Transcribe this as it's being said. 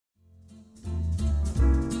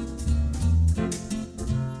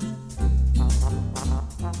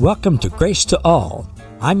Welcome to Grace to All.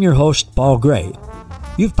 I'm your host, Paul Gray.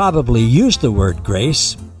 You've probably used the word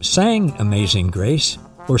grace, sang Amazing Grace,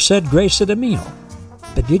 or said grace at a meal.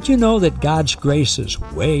 But did you know that God's grace is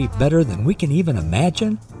way better than we can even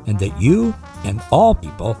imagine, and that you and all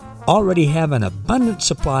people already have an abundant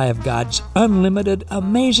supply of God's unlimited,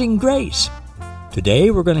 amazing grace? Today,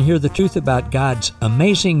 we're going to hear the truth about God's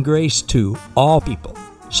amazing grace to all people.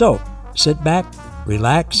 So, sit back,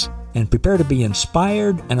 relax, and prepare to be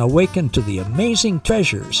inspired and awakened to the amazing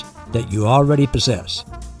treasures that you already possess.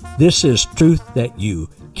 This is truth that you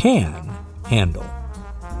can handle.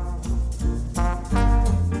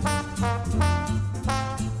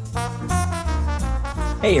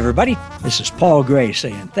 Hey everybody, this is Paul Gray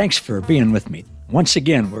saying thanks for being with me. Once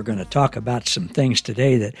again, we're going to talk about some things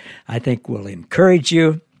today that I think will encourage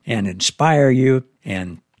you and inspire you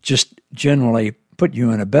and just generally put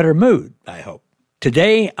you in a better mood, I hope.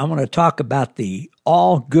 Today, I want to talk about the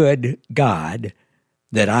all-good God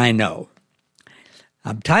that I know.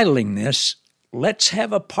 I'm titling this, Let's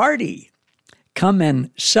Have a Party. Come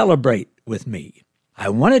and celebrate with me. I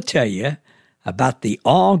want to tell you about the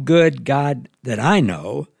all-good God that I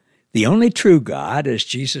know, the only true God, as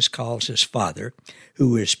Jesus calls his Father,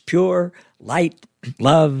 who is pure, light,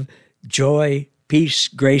 love, joy, peace,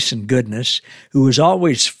 grace, and goodness, who is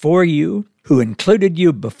always for you, who included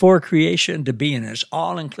you before creation to be in his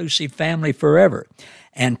all-inclusive family forever.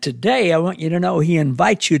 And today, I want you to know he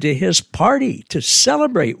invites you to his party to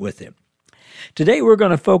celebrate with him. Today, we're going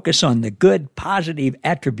to focus on the good, positive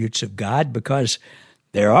attributes of God because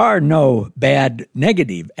there are no bad,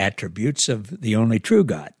 negative attributes of the only true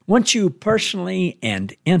God. Once you personally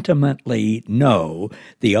and intimately know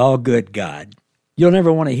the all-good God, you'll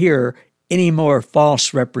never want to hear any more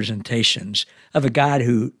false representations of a God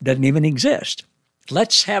who doesn't even exist.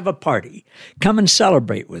 Let's have a party. Come and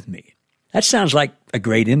celebrate with me. That sounds like a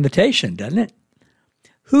great invitation, doesn't it?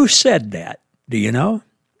 Who said that? Do you know?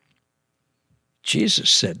 Jesus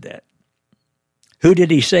said that. Who did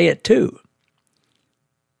he say it to?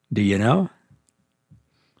 Do you know?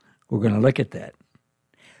 We're going to look at that.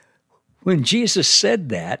 When Jesus said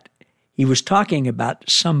that, he was talking about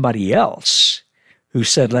somebody else who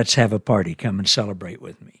said, let's have a party, come and celebrate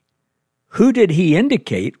with me. Who did he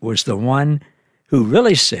indicate was the one who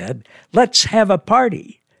really said, let's have a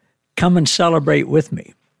party, come and celebrate with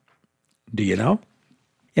me? Do you know?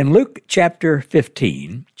 In Luke chapter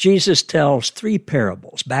 15, Jesus tells 3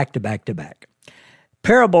 parables back to back to back.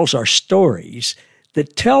 Parables are stories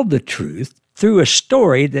that tell the truth through a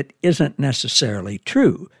story that isn't necessarily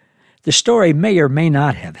true. The story may or may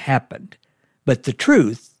not have happened, but the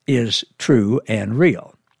truth is true and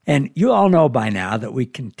real. And you all know by now that we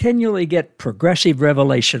continually get progressive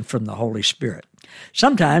revelation from the Holy Spirit.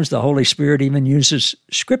 Sometimes the Holy Spirit even uses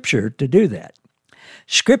Scripture to do that.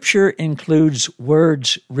 Scripture includes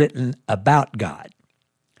words written about God.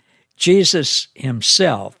 Jesus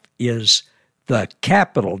himself is the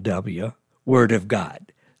capital W Word of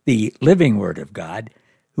God, the living Word of God,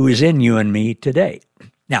 who is in you and me today.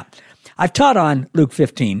 Now, I've taught on Luke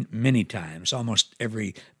 15 many times, almost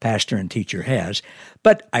every pastor and teacher has,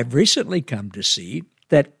 but I've recently come to see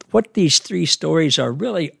that what these 3 stories are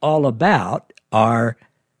really all about are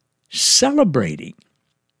celebrating,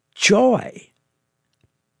 joy,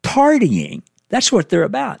 partying. That's what they're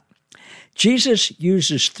about. Jesus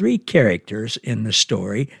uses 3 characters in the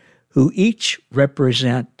story who each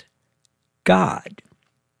represent God.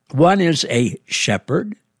 One is a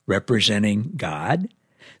shepherd representing God.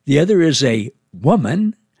 The other is a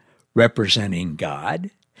woman representing God.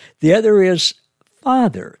 The other is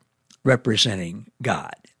Father representing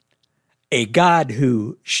God. A God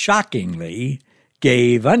who shockingly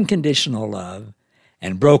gave unconditional love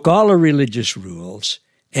and broke all the religious rules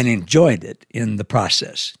and enjoyed it in the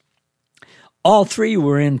process. All 3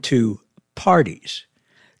 were into parties,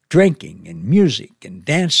 drinking and music and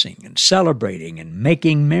dancing and celebrating and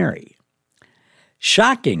making merry.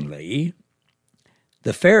 Shockingly,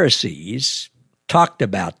 the Pharisees talked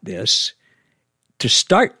about this to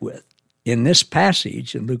start with. In this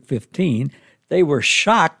passage in Luke 15, they were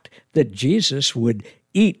shocked that Jesus would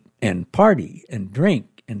eat and party and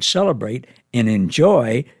drink and celebrate and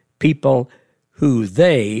enjoy people who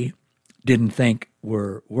they didn't think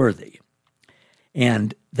were worthy.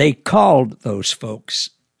 And they called those folks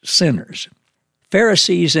sinners.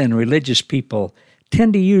 Pharisees and religious people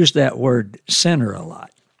tend to use that word sinner a lot.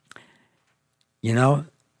 You know,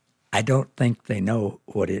 I don't think they know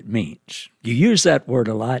what it means. You use that word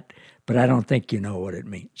a lot, but I don't think you know what it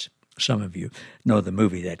means. Some of you know the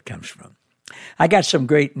movie that comes from. I got some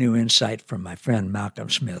great new insight from my friend Malcolm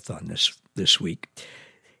Smith on this week.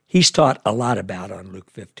 he's taught a lot about on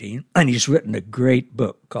Luke 15, and he's written a great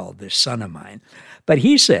book called This Son of Mine. But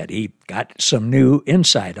he said he got some new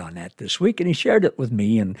insight on that this week, and he shared it with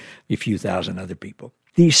me and a few thousand other people.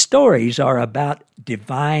 These stories are about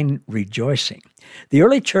divine rejoicing. The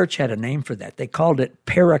early church had a name for that. They called it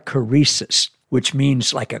perichoresis, which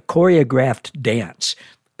means like a choreographed dance,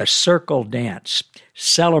 a circle dance,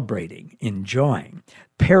 celebrating, enjoying.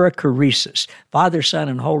 Perichoresis, Father, Son,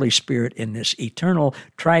 and Holy Spirit in this eternal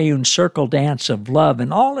triune circle dance of love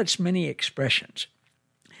in all its many expressions.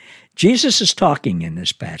 Jesus is talking in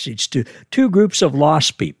this passage to two groups of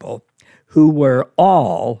lost people who were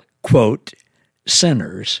all, quote,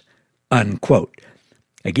 sinners, unquote.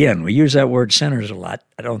 Again, we use that word sinners a lot.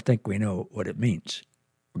 I don't think we know what it means.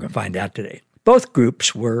 We're going to find out today. Both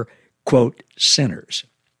groups were, quote, sinners.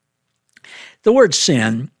 The word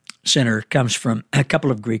sinner, comes from a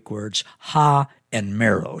couple of Greek words, ha and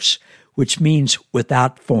meros, which means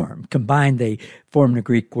without form. Combined, they form the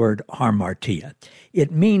Greek word hamartia.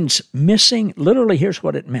 It means missing, literally, here's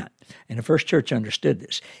what it meant. And the first church understood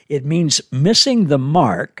this. It means missing the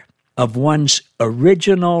mark of one's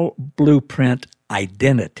original blueprint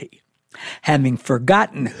identity, having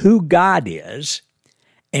forgotten who God is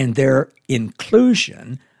and their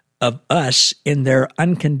inclusion of us in their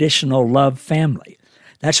unconditional love family.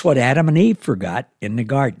 That's what Adam and Eve forgot in the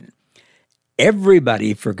garden.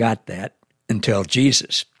 Everybody forgot that until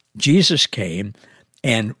Jesus. Jesus came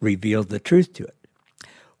and revealed the truth to it.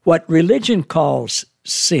 What religion calls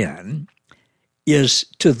sin is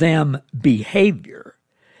to them behavior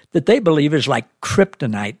that they believe is like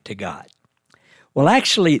kryptonite to God. Well,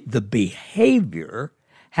 actually, the behavior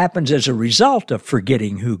happens as a result of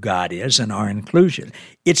forgetting who God is and our inclusion.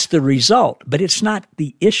 It's the result, but it's not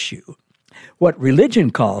the issue. What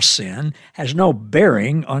religion calls sin has no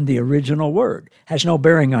bearing on the original word, has no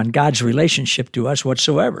bearing on God's relationship to us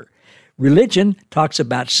whatsoever. Religion talks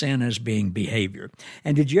about sin as being behavior.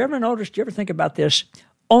 And did you ever think about this?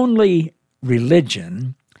 Only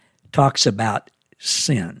religion talks about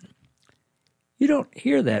sin. You don't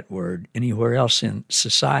hear that word anywhere else in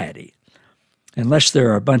society. Unless there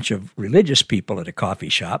are a bunch of religious people at a coffee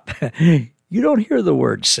shop, you don't hear the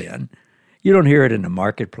word sin. You don't hear it in the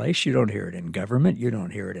marketplace. You don't hear it in government. You don't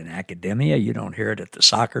hear it in academia. You don't hear it at the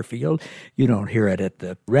soccer field. You don't hear it at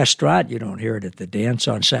the restaurant. You don't hear it at the dance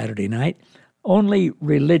on Saturday night. Only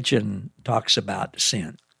religion talks about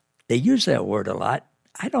sin. They use that word a lot.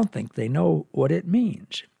 I don't think they know what it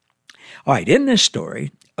means. All right, in this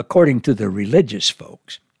story, according to the religious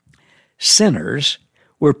folks, sinners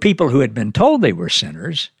were people who had been told they were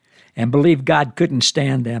sinners and believed God couldn't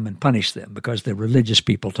stand them and punish them because the religious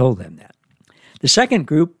people told them that. The second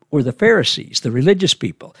group were the Pharisees, the religious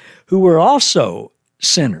people, who were also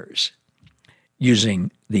sinners,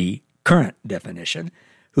 using the current definition,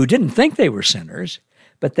 who didn't think they were sinners,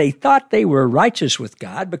 but they thought they were righteous with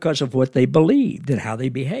God because of what they believed and how they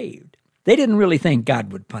behaved. They didn't really think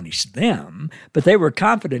God would punish them, but they were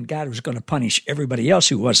confident God was going to punish everybody else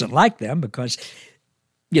who wasn't like them because,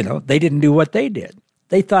 they didn't do what they did.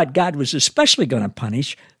 They thought God was especially going to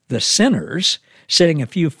punish the sinners sitting a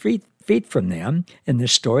few feet from them in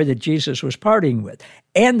this story that Jesus was partying with.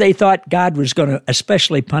 And they thought God was going to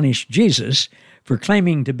especially punish Jesus for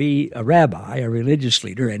claiming to be a rabbi, a religious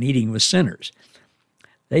leader, and eating with sinners.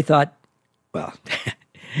 They thought,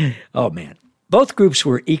 oh man, both groups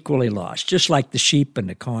were equally lost, just like the sheep and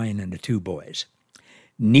the coin and the two boys.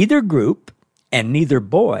 Neither group and neither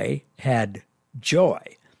boy had joy.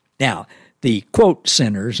 Now, the, quote,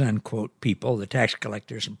 sinners, unquote, people, the tax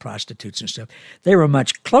collectors and prostitutes and stuff, they were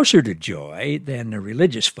much closer to joy than the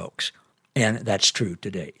religious folks, and that's true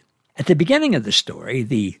today. At the beginning of the story,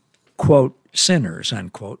 the, quote, sinners,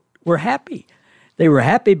 unquote, were happy. They were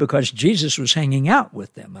happy because Jesus was hanging out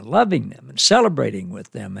with them and loving them and celebrating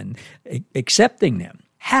with them and accepting them.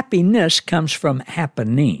 Happiness comes from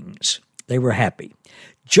happenings. They were happy.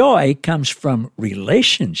 Joy comes from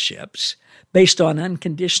relationships based on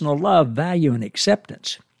unconditional love, value, and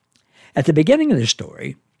acceptance. At the beginning of the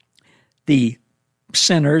story, the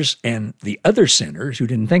sinners and the other sinners who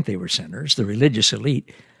didn't think they were sinners, the religious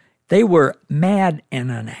elite, they were mad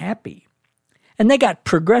and unhappy. And they got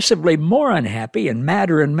progressively more unhappy and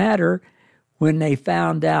madder when they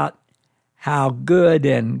found out how good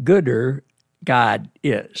and gooder God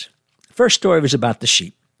is. The first story was about the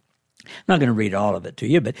sheep. I'm not going to read all of it to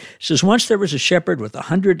you, but it says, once there was a shepherd with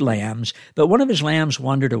 100 lambs, but one of his lambs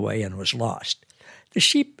wandered away and was lost. The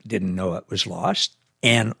sheep didn't know it was lost,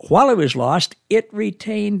 and while it was lost, it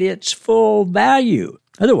retained its full value.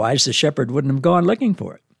 Otherwise, the shepherd wouldn't have gone looking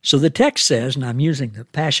for it. So the text says, and I'm using the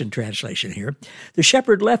Passion Translation here, the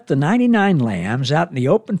shepherd left the 99 lambs out in the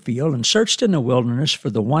open field and searched in the wilderness for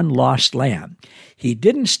the one lost lamb. He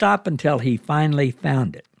didn't stop until he finally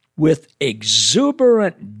found it. With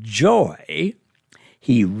exuberant joy,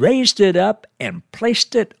 he raised it up and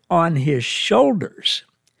placed it on his shoulders,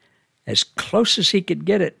 as close as he could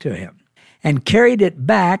get it to him, and carried it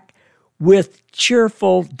back with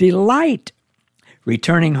cheerful delight.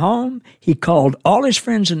 Returning home, he called all his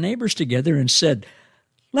friends and neighbors together and said,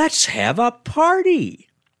 "Let's have a party.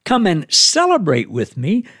 Come and celebrate with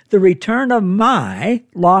me the return of my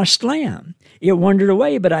lost lamb. It wandered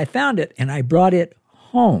away, but I found it, and I brought it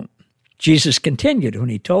home." Jesus continued when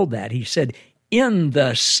he told that. He said, "In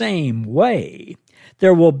the same way,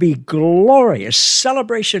 there will be glorious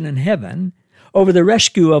celebration in heaven over the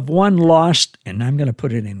rescue of one lost," and I'm going to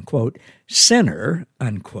put it in quote, "sinner,"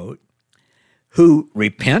 unquote, who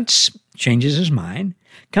repents, changes his mind,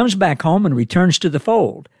 comes back home and returns to the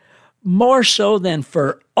fold, more so than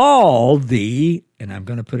for all the, and I'm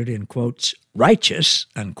going to put it in quotes, "righteous,"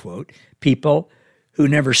 unquote, people who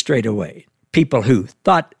never strayed away, people who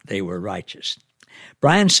thought they were righteous.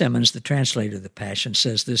 Brian Simmons, the translator of the Passion,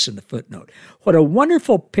 says this in the footnote. What a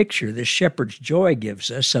wonderful picture this shepherd's joy gives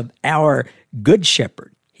us of our good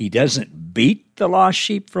shepherd. He doesn't beat the lost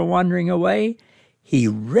sheep for wandering away. He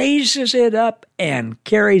raises it up and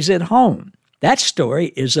carries it home. That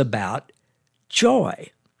story is about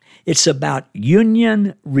joy. It's about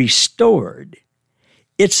union restored.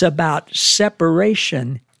 It's about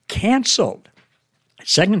separation canceled.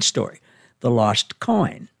 Second story, the lost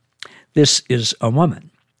coin. This is a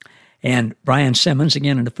woman. And Brian Simmons,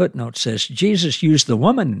 again in the footnote, says Jesus used the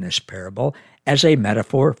woman in this parable as a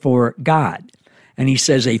metaphor for God. And he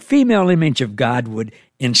says a female image of God would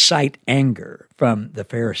incite anger from the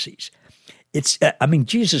Pharisees.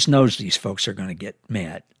 Jesus knows these folks are going to get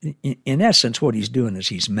mad. In essence, what he's doing is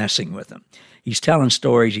he's messing with them. He's telling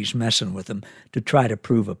stories, he's messing with them to try to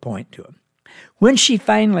prove a point to them. When she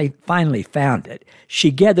finally found it,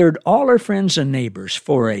 she gathered all her friends and neighbors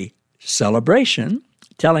for a celebration,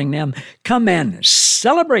 telling them, "Come and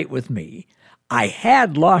celebrate with me. I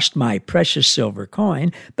had lost my precious silver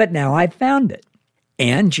coin, but now I've found it."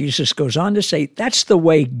 And Jesus goes on to say that's the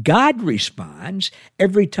way God responds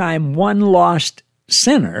every time one lost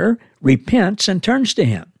sinner repents and turns to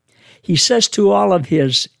him. He says to all of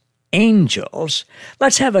his angels,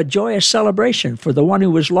 "Let's have a joyous celebration for the one who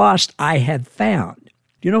was lost I have found."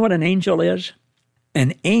 Do you know what an angel is?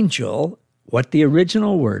 An angel, what the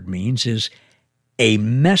original word means, is a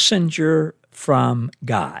messenger from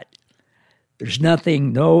God. There's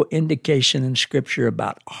no indication in Scripture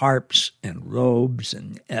about harps and robes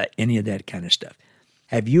and any of that kind of stuff.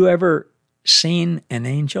 Have you ever seen an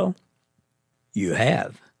angel? You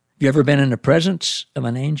have. Have you ever been in the presence of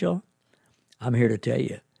an angel? I'm here to tell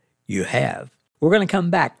you, you have. We're going to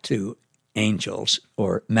come back to angels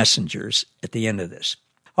or messengers at the end of this.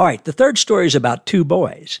 All right, the third story is about two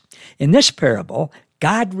boys. In this parable,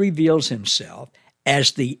 God reveals himself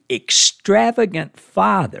as the extravagant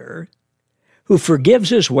father who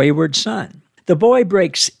forgives his wayward son. The boy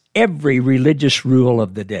breaks every religious rule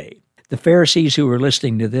of the day. The Pharisees who were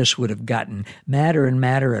listening to this would have gotten madder and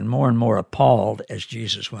madder and more appalled as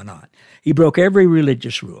Jesus went on. He broke every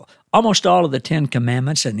religious rule, almost all of the 10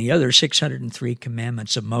 Commandments and the other 603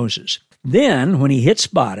 commandments of Moses. Then, when he hits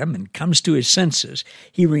bottom and comes to his senses,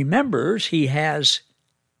 he remembers he has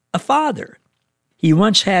a father. He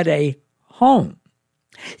once had a home.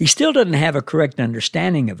 He still doesn't have a correct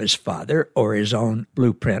understanding of his father or his own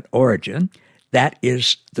blueprint origin. That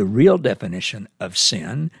is the real definition of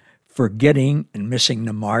sin, forgetting and missing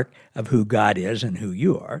the mark of who God is and who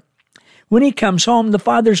you are. When he comes home, the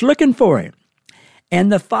father's looking for him,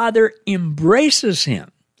 and the father embraces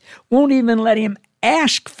him, won't even let him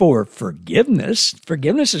ask for forgiveness.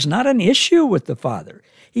 Forgiveness is not an issue with the father.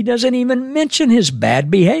 He doesn't even mention his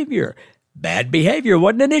bad behavior. Bad behavior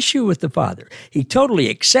wasn't an issue with the father. He totally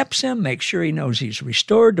accepts him, makes sure he knows he's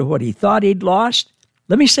restored to what he thought he'd lost.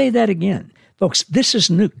 Let me say that again. Folks, this is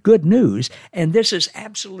good news, and this is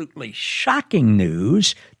absolutely shocking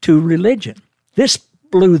news to religion. This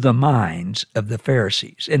blew the minds of the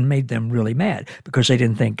Pharisees and made them really mad because they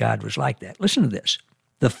didn't think God was like that. Listen to this.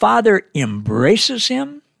 The father embraces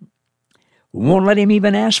him, won't let him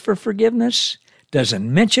even ask for forgiveness,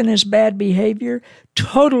 doesn't mention his bad behavior,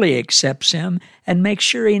 totally accepts him, and makes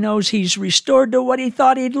sure he knows he's restored to what he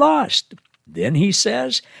thought he'd lost. Then he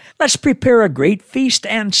says, "Let's prepare a great feast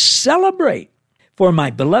and celebrate. For my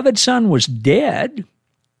beloved son was dead,"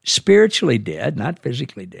 spiritually dead, not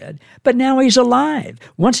physically dead, "but now he's alive.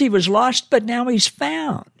 Once he was lost, but now he's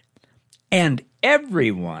found. And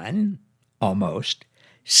everyone, almost,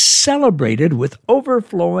 celebrated with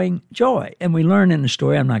overflowing joy. And we learn in the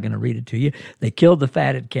story, I'm not going to read it to you, they killed the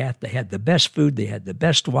fatted calf, they had the best food, they had the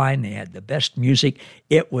best wine, they had the best music.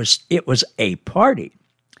 It was a party.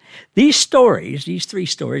 These three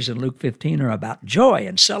stories in Luke 15 are about joy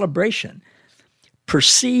and celebration,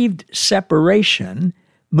 perceived separation,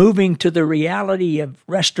 moving to the reality of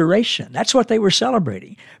restoration. That's what they were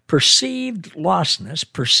celebrating. Perceived lostness,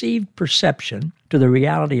 perceived perception to the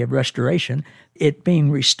reality of restoration, it being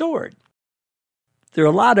restored. There are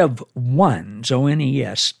a lot of ones,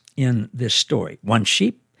 O-N-E-S, in this story. One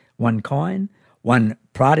sheep, one coin, one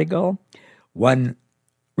prodigal, one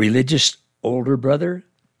religious older brother.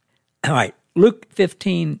 All right, Luke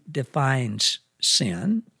 15 defines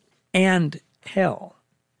sin and hell.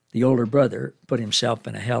 The older brother put himself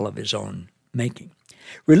in a hell of his own making.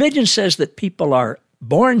 Religion says that people are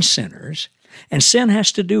born sinners, and sin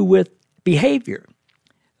has to do with behavior.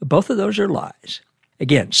 Both of those are lies.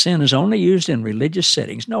 Again, sin is only used in religious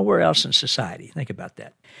settings, nowhere else in society. Think about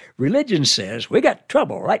that. Religion says, we got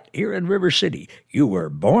trouble right here in River City. You were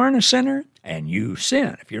born a sinner, and you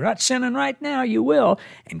sin. If you're not sinning right now, you will.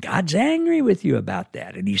 And God's angry with you about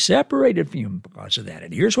that, and He's separated from you because of that.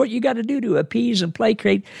 And here's what you got to do to appease and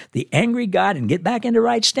placate the angry God and get back into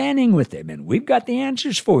right standing with Him. And we've got the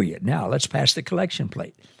answers for you. Now, let's pass the collection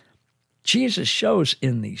plate. Jesus shows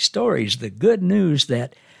in these stories the good news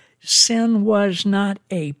that sin was not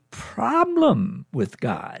a problem with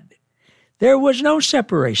God. There was no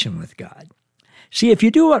separation with God. See, if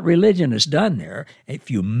you do what religion has done there,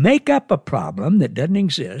 if you make up a problem that doesn't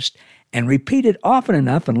exist and repeat it often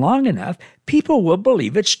enough and long enough, people will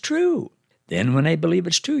believe it's true. Then when they believe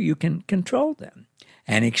it's true, you can control them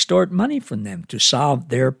and extort money from them to solve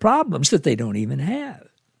their problems that they don't even have.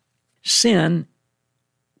 Sin,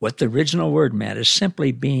 what the original word meant, is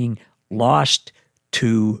simply being lost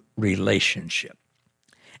to relationship.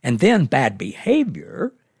 And then bad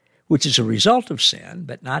behavior, which is a result of sin,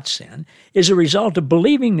 but not sin, is a result of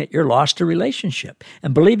believing that you're lost to relationship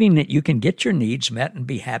and believing that you can get your needs met and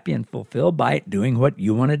be happy and fulfilled by doing what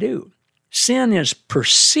you want to do. Sin is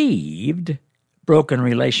perceived broken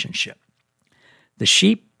relationship. The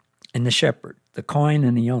sheep and the shepherd, the coin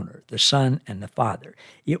and the owner, the son and the father.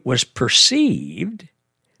 It was perceived,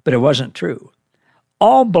 but it wasn't true.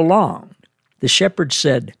 All belonged. The shepherd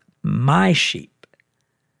said, my sheep.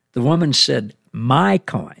 The woman said, my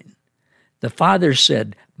coin. The father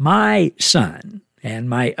said, my son and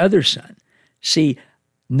my other son. See,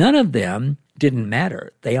 none of them didn't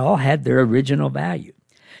matter. They all had their original value.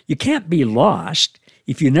 You can't be lost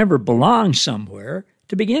if you never belonged somewhere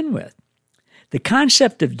to begin with. The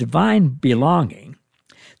concept of divine belonging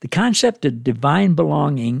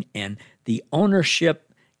and the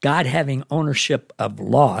ownership, God having ownership of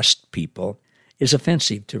lost people, is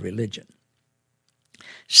offensive to religion.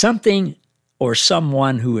 Something or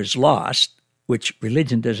someone who is lost, which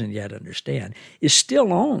religion doesn't yet understand, is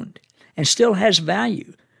still owned and still has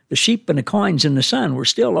value. The sheep and the coins and the son were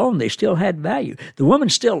still owned. They still had value. The woman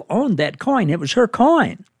still owned that coin. It was her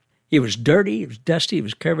coin. It was dirty. It was dusty. It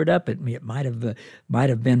was covered up. It might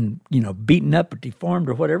have been, beaten up or deformed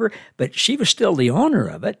or whatever, but she was still the owner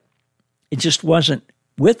of it. It just wasn't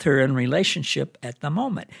with her in relationship at the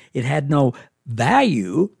moment. It had no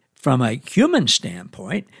value from a human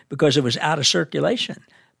standpoint because it was out of circulation,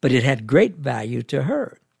 but it had great value to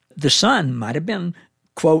her. The son might have been,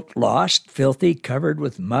 quote, lost, filthy, covered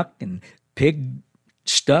with muck and pig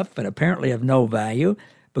stuff, and apparently of no value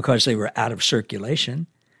because they were out of circulation,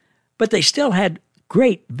 but they still had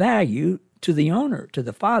great value to the owner, to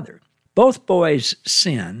the father. Both boys'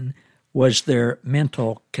 sin was their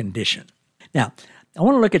mental condition. Now, I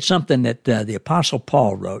want to look at something that the Apostle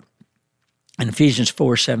Paul wrote in Ephesians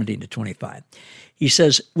 4:17-25. He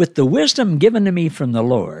says, with the wisdom given to me from the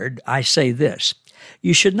Lord, I say this,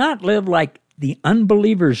 you should not live like the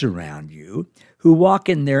unbelievers around you who walk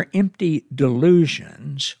in their empty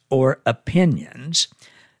delusions or opinions,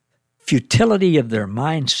 futility of their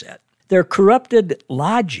mindset. Their corrupted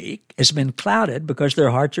logic has been clouded because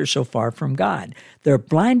their hearts are so far from God. Their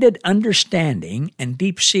blinded understanding and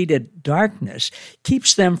deep-seated darkness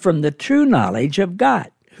keeps them from the true knowledge of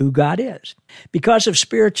God, who God is. Because of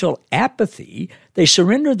spiritual apathy, they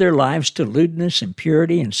surrender their lives to lewdness,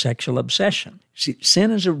 impurity, and sexual obsession. See,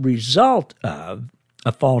 sin is a result of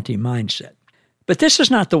a faulty mindset. But this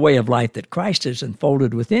is not the way of life that Christ has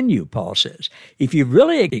unfolded within you, Paul says. If you've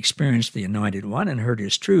really experienced the Anointed One and heard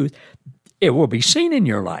His truth, it will be seen in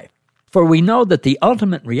your life. For we know that the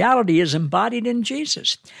ultimate reality is embodied in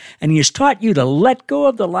Jesus. And he has taught you to let go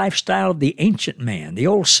of the lifestyle of the ancient man, the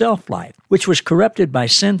old self-life, which was corrupted by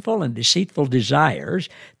sinful and deceitful desires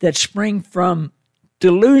that spring from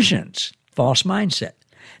delusions, false mindset.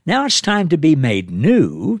 Now it's time to be made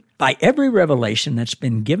new by every revelation that's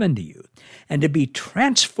been given to you, and to be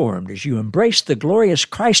transformed as you embrace the glorious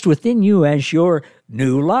Christ within you as your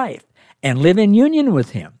new life, and live in union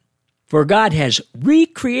with him. For God has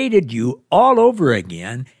recreated you all over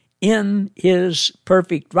again in his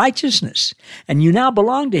perfect righteousness, and you now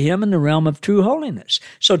belong to him in the realm of true holiness.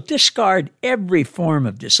 So discard every form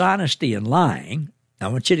of dishonesty and lying. I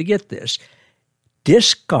want you to get this.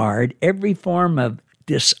 Discard every form of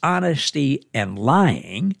dishonesty and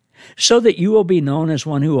lying, so that you will be known as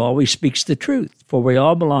one who always speaks the truth, for we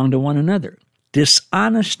all belong to one another.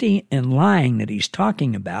 Dishonesty and lying that he's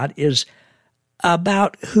talking about is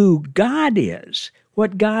about who God is,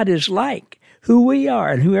 what God is like, who we are,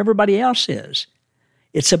 and who everybody else is.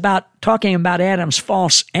 It's about talking about Adam's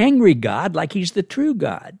false, angry God like he's the true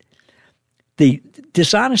God. The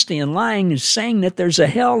dishonesty and lying is saying that there's a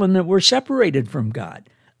hell and that we're separated from God.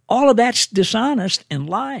 All of that's dishonest and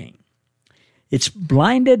lying. It's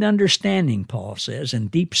blinded understanding, Paul says, and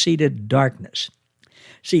deep-seated darkness.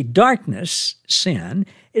 See, darkness, sin,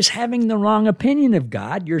 is having the wrong opinion of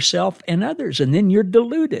God, yourself, and others, and then you're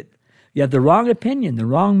deluded. You have the wrong opinion, the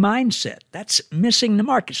wrong mindset. That's missing the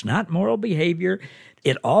mark. It's not moral behavior.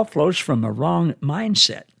 It all flows from a wrong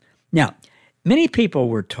mindset. Now, many people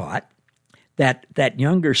were taught that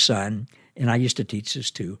younger son, and I used to teach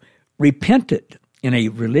this too, repented in a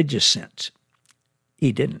religious sense.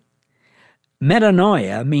 He didn't.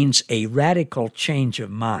 Metanoia means a radical change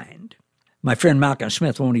of mind. My friend Malcolm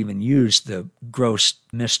Smith won't even use the gross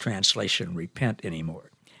mistranslation repent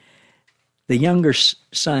anymore. The younger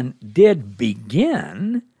son did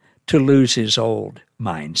begin to lose his old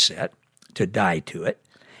mindset, to die to it.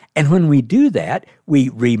 And when we do that, we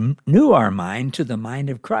renew our mind to the mind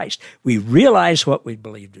of Christ. We realize what we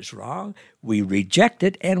believed is wrong, we reject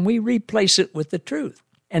it, and we replace it with the truth.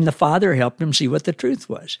 And the Father helped him see what the truth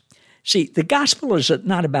was. See, the gospel is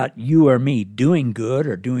not about you or me doing good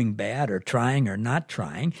or doing bad or trying or not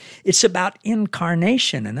trying. It's about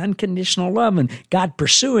incarnation and unconditional love and God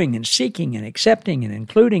pursuing and seeking and accepting and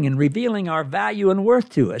including and revealing our value and worth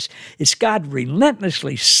to us. It's God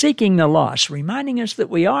relentlessly seeking the lost, reminding us that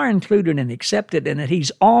we are included and accepted and that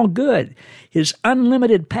he's all good. His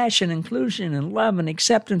unlimited passion, inclusion, and love and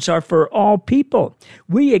acceptance are for all people.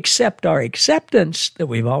 We accept our acceptance that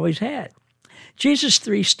we've always had. Jesus'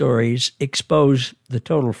 3 stories expose the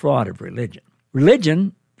total fraud of religion.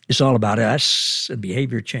 Religion is all about us and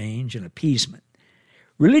behavior change and appeasement.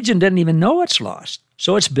 Religion doesn't even know it's lost,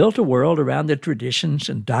 so it's built a world around the traditions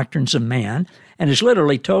and doctrines of man and is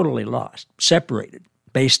literally totally lost, separated,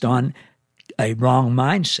 based on a wrong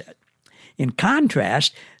mindset. In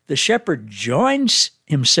contrast, the shepherd joins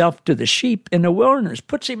himself to the sheep in the wilderness,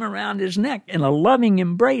 puts him around his neck in a loving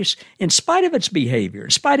embrace in spite of its behavior, in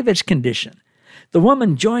spite of its condition. The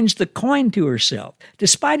woman joins the coin to herself,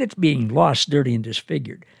 despite its being lost, dirty, and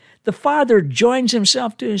disfigured. The father joins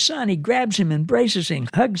himself to his son. He grabs him, embraces him,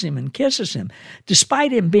 hugs him, and kisses him,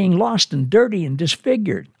 despite him being lost and dirty and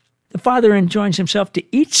disfigured. The father enjoins himself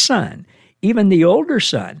to each son, even the older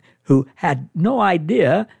son, who had no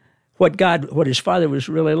idea what his father was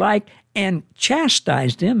really like, and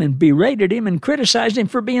chastised him and berated him and criticized him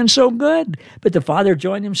for being so good. But the father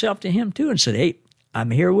joined himself to him too and said, "Hey,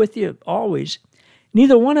 I'm here with you always."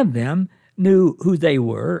 Neither one of them knew who they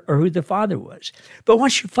were or who the father was. But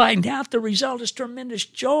once you find out, the result is tremendous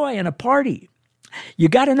joy and a party. You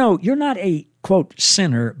got to know, you're not a, quote,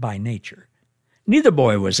 sinner by nature. Neither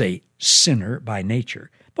boy was a sinner by nature.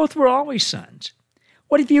 Both were always sons.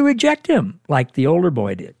 What if you reject him like the older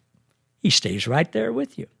boy did? He stays right there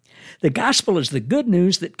with you. The gospel is the good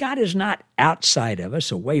news that God is not outside of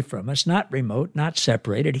us, away from us, not remote, not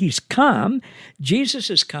separated. He's come. Jesus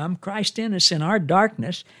has come, Christ in us in our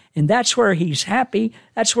darkness, and that's where he's happy.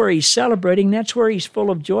 That's where he's celebrating. That's where he's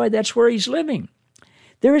full of joy. That's where he's living.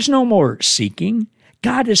 There is no more seeking.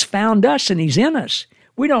 God has found us, and he's in us.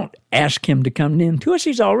 We don't ask him to come into us.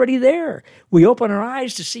 He's already there. We open our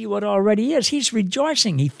eyes to see what already is. He's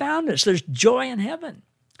rejoicing. He found us. There's joy in heaven.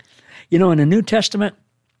 You know, in the New Testament,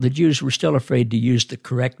 the Jews were still afraid to use the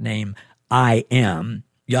correct name, I am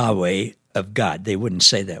Yahweh of God. They wouldn't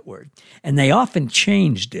say that word. And they often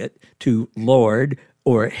changed it to Lord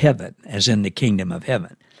or heaven, as in the kingdom of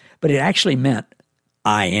heaven. But it actually meant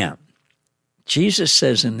I am. Jesus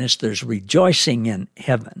says in this, there's rejoicing in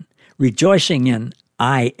heaven, rejoicing in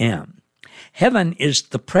I am. Heaven is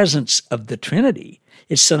the presence of the Trinity.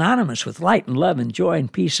 It's synonymous with light and love and joy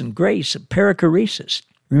and peace and grace and perichoresis.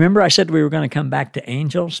 Remember I said we were going to come back to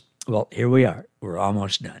angels? Well, here we are. We're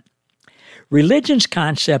almost done. Religion's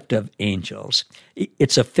concept of angels,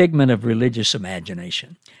 it's a figment of religious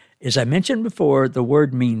imagination. As I mentioned before, the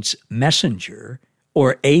word means messenger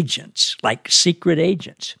or agents, like secret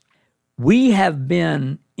agents. We have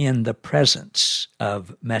been in the presence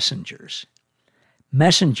of messengers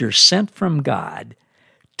sent from God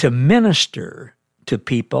to minister to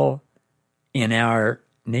people in our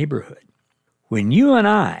neighborhood. When you and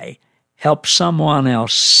I help someone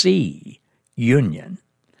else see union,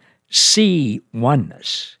 see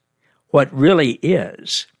oneness, what really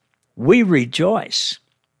is, we rejoice.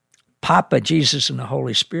 Papa, Jesus, and the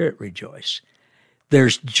Holy Spirit rejoice.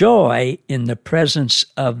 There's joy in the presence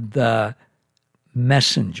of the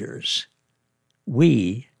messengers.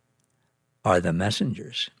 We are the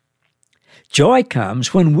messengers. Joy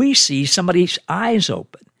comes when we see somebody's eyes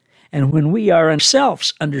open, and when we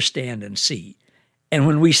ourselves understand and see, and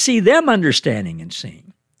when we see them understanding and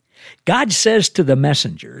seeing. God says to the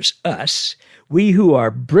messengers, us, we who are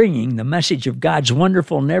bringing the message of God's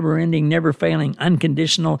wonderful, never-ending, never-failing,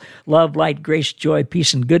 unconditional love, light, grace, joy,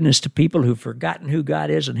 peace, and goodness to people who've forgotten who God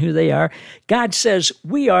is and who they are. God says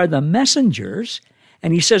we are the messengers,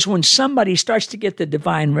 and he says when somebody starts to get the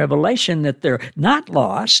divine revelation that they're not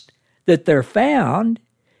lost, that they're found,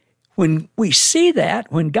 when we see that,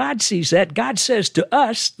 when God sees that, God says to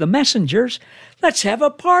us, the messengers, let's have a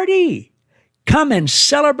party. Come and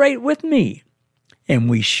celebrate with me. And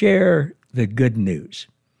we share the good news.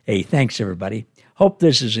 Hey, thanks, everybody. Hope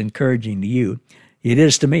this is encouraging to you. It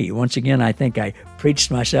is to me. Once again, I think I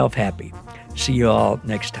preached myself happy. See you all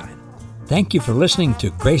next time. Thank you for listening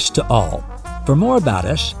to Grace to All. For more about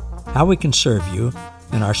us, how we can serve you,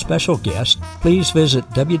 and our special guest, please visit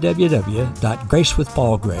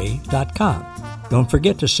www.gracewithpaulgray.com. Don't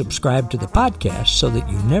forget to subscribe to the podcast so that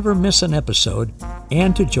you never miss an episode,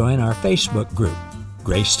 and to join our Facebook group,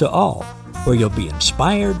 Grace to All, where you'll be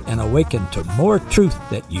inspired and awakened to more truth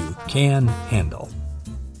that you can handle.